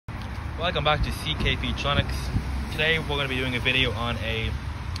Welcome back to CKP Tronics. Today we're going to be doing a video on a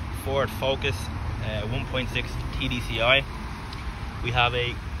Ford Focus 1.6 TDCi. We have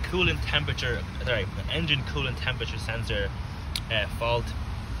a an engine coolant temperature sensor fault,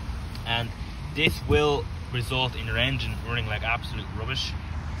 and this will result in your engine running like absolute rubbish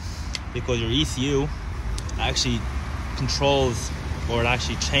because your ECU actually controls, or it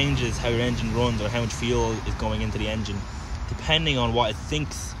actually changes how your engine runs or how much fuel is going into the engine depending on what it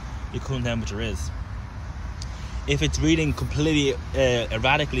thinks your coolant temperature is. If it's reading completely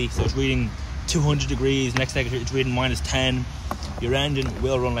erratically, so it's reading 200 degrees, next second it's reading -10, your engine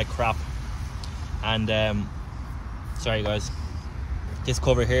will run like crap. And sorry guys, this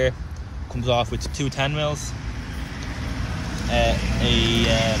cover here comes off with two 10 mils. A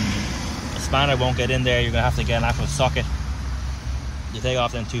spanner won't get in there. You're gonna have to get an actual socket. You take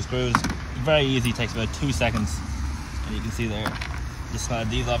off them two screws. Very easy, takes about 2 seconds, and you can see there. Just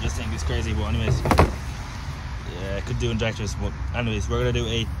these off, just think it's crazy, but anyways, yeah, I could do injectors, but anyways, we're gonna do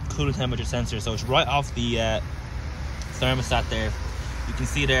a coolant temperature sensor. So it's right off the thermostat there. You can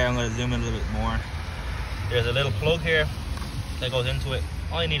see there. I'm gonna zoom in a little bit more. There's a little plug here that goes into it.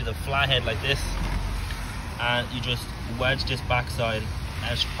 All you need is a flathead like this, and you just wedge this backside,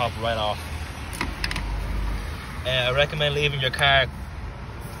 and it should pop right off. I recommend leaving your car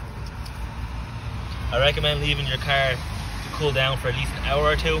to cool down for at least an hour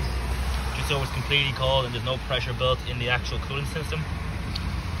or two, just so it's completely cold and there's no pressure built in the actual cooling system.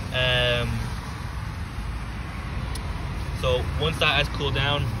 So once that has cooled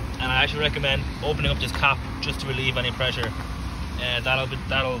down, and I actually recommend opening up this cap just to relieve any pressure.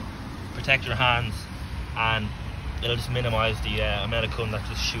 That'll protect your hands, and it'll just minimize the amount of coolant that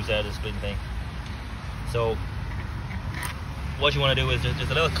just shoots out of this big thing. So what you want to do is there's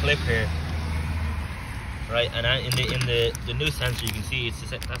a little clip here, right? And in the new sensor, you can see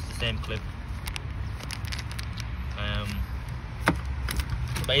that's the same clip.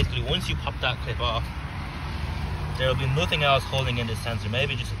 So basically, once you pop that clip off, there will be nothing else holding in this sensor.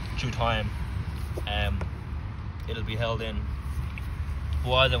 Maybe just through time, it'll be held in.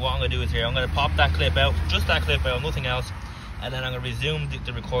 What I'm going to do is here, I'm going to pop that clip out, just that clip out, nothing else, and then I'm going to resume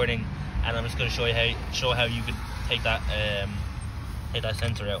the recording, and I'm just going to show how you could take that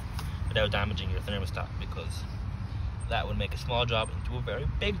sensor out without damaging your thermostat, because that would make a small job into a very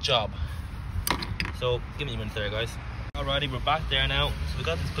big job. So give me a minute there, guys. Alrighty, we're back there now. So we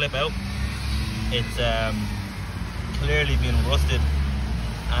got this clip out. It's clearly been rusted,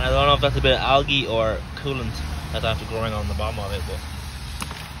 and I don't know if that's a bit of algae or coolant that's after growing on the bottom of it, but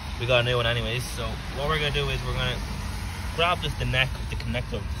we got a new one anyways. So what we're going to do is we're going to grab just the neck of the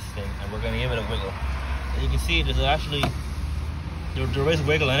connector of this thing, and we're going to give it a wiggle. And you can see there's actually there is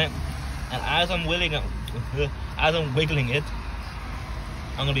wiggle in it, and as I'm wiggling it, I'm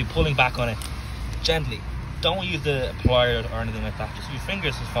going to be pulling back on it gently. Don't use the pliers or anything like that, just your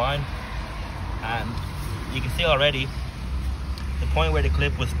fingers is fine. And you can see already the point where the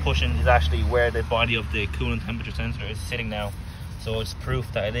clip was pushing is actually where the body of the coolant temperature sensor is sitting now, so it's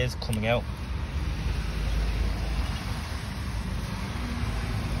proof that it is coming out.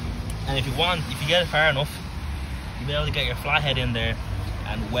 And if you get it far enough, you'll be able to get your flathead in there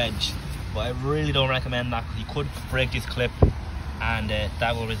and wedge, but I really don't recommend that, because you could break this clip, and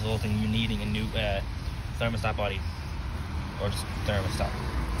that will result in you needing a new thermostat body, or just thermostat.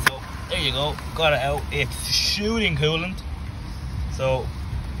 So there you go, got it out. It's shooting coolant, so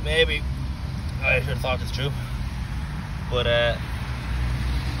maybe I should have thought this through, but as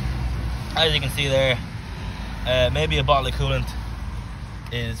you can see there, maybe a bottle of coolant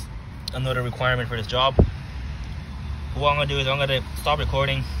is another requirement for this job. But what I'm going to do is I'm going to stop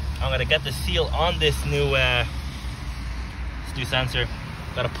recording. I'm going to get the seal on this new sensor.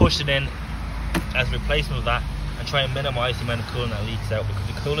 Got to push it in as a replacement of that, and try and minimize the amount of coolant that leaks out, because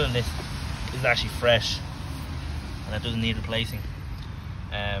the coolant in this is actually fresh and that doesn't need replacing.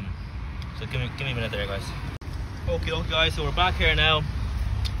 So give me a minute there, guys. Okay guys, so we're back here now.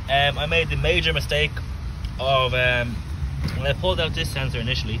 I made the major mistake of when I pulled out this sensor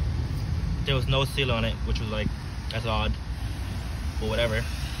initially, there was no seal on it, which was like, that's odd, but whatever.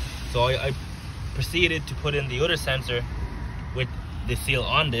 So I proceeded to put in the other sensor with the seal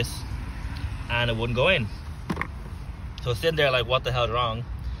on this, and it wouldn't go in. So sitting there like, what the hell's wrong?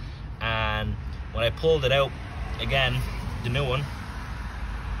 And when I pulled it out again, the new one,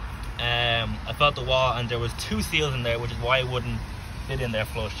 I felt the wall, and there was two seals in there, which is why it wouldn't fit in there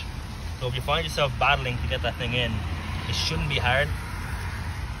flush. So if you find yourself battling to get that thing in, it shouldn't be hard.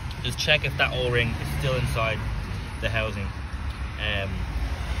 Just check if that O-ring is still inside the housing.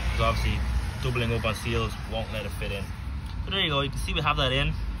 Because obviously doubling up on seals won't let it fit in. So there you go, you can see we have that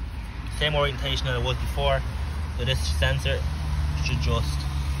in. same orientation that it was before. So this sensor should just,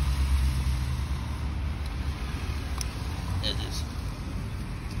 it is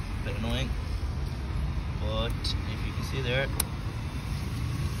a bit annoying, but if you can see there,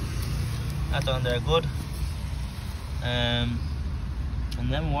 that's on there good. And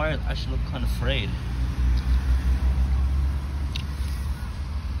them wires actually look kind of frayed.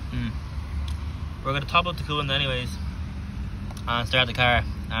 We're going to top up the coolant anyways and start the car,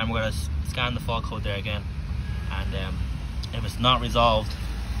 and we're going to scan the fault code there again, and if it's not resolved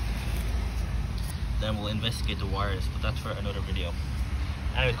then we'll investigate the wires, but that's for another video.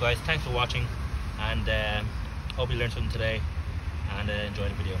 Anyways guys, thanks for watching, and hope you learned something today and enjoy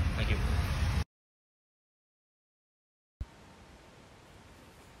the video. Thank you.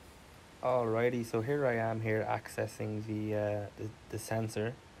 Alrighty, so here I am here accessing the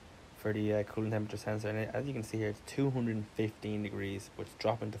sensor for the coolant temperature sensor, and as you can see here, it's 215 degrees, but it's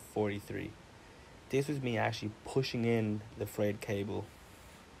dropping to 43. This was me actually pushing in the frayed cable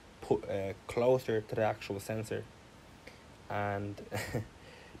closer to the actual sensor, and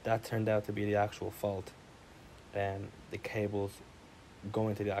that turned out to be the actual fault. The cable's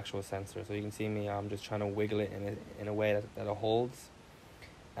going to the actual sensor, so you can see me, I'm just trying to wiggle it in a way that it holds,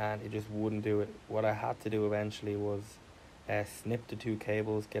 and it just wouldn't do it. What I had to do eventually was snip the two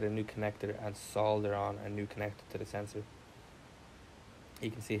cables, get a new connector, and solder on a new connector to the sensor. You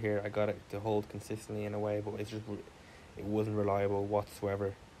can see here I got it to hold consistently in a way, but it wasn't reliable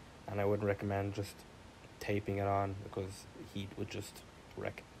whatsoever, and I wouldn't recommend just taping it on because heat would just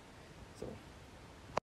wreck it. So